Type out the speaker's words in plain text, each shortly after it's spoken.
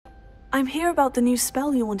I'm here about the new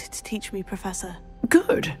spell you wanted to teach me, Professor.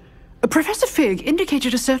 Good. Professor Fig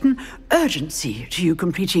indicated a certain urgency to you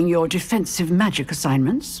completing your defensive magic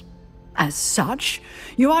assignments. As such,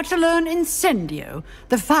 you are to learn Incendio,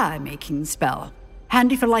 the fire-making spell,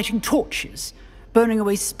 handy for lighting torches, burning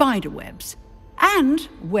away spider webs, and,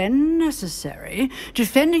 when necessary,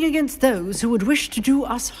 defending against those who would wish to do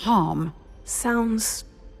us harm. Sounds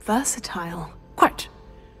versatile. Quite.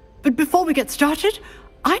 But before we get started,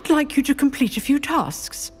 I'd like you to complete a few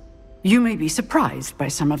tasks. You may be surprised by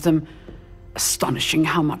some of them. Astonishing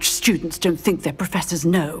how much students don't think their professors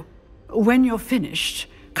know. When you're finished,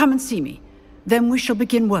 come and see me. Then we shall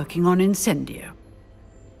begin working on Incendio.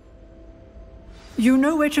 You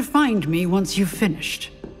know where to find me once you've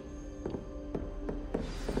finished.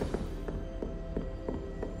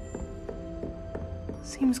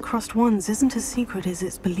 Seems Crossed Wands isn't as secret as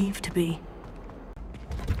it's believed to be.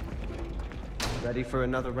 Ready for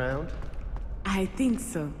another round? I think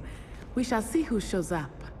so. We shall see who shows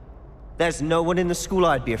up. There's no one in the school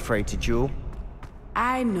I'd be afraid to duel.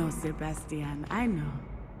 I know, Sebastian, I know.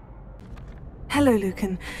 Hello,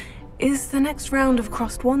 Lucan. Is the next round of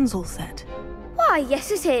Crossed Wands all set? Why,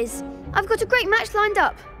 yes it is. I've got a great match lined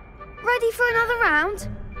up. Ready for another round?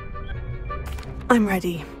 I'm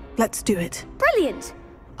ready. Let's do it. Brilliant.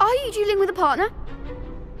 Are you dueling with a partner?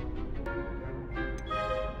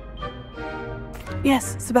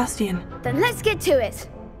 Yes, Sebastian. Then let's get to it.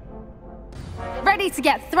 Ready to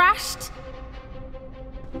get thrashed?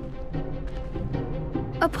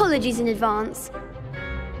 Apologies in advance.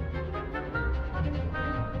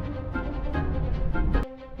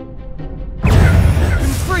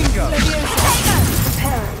 Fringo!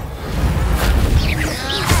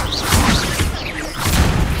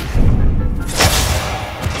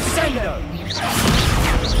 Sendo!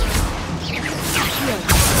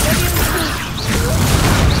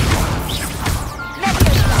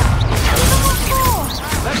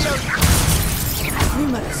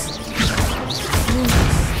 Lumos.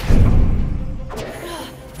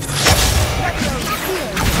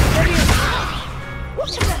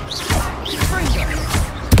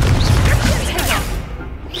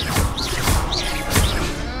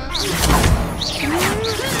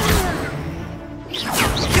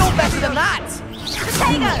 You're better than that!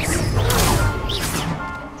 Potatoes!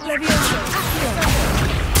 Leviosa!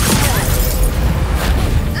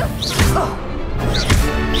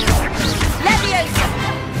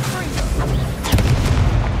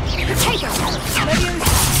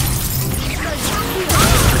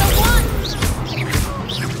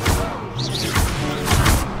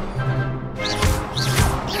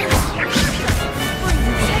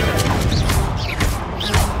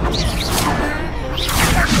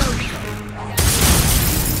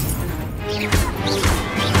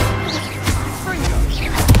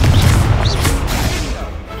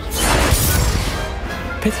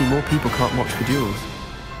 Pity more people can't watch the duels.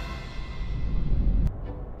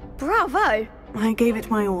 Bravo! I gave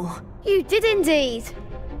it my all. You did indeed.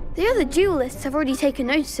 The other duelists have already taken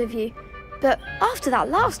notice of you, but after that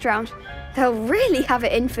last round, they'll really have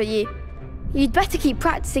it in for you. You'd better keep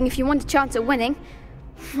practicing if you want a chance at winning,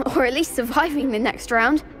 or at least surviving the next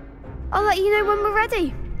round. I'll let you know when we're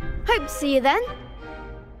ready. Hope to see you then.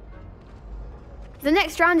 The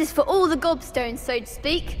next round is for all the gobstones, so to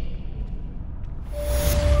speak.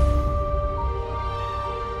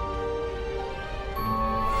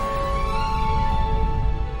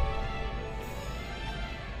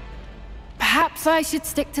 Perhaps I should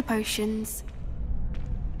stick to potions.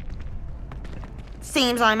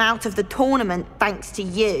 Seems I'm out of the tournament thanks to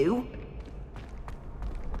you.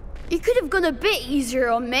 You could have gone a bit easier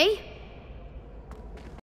on me.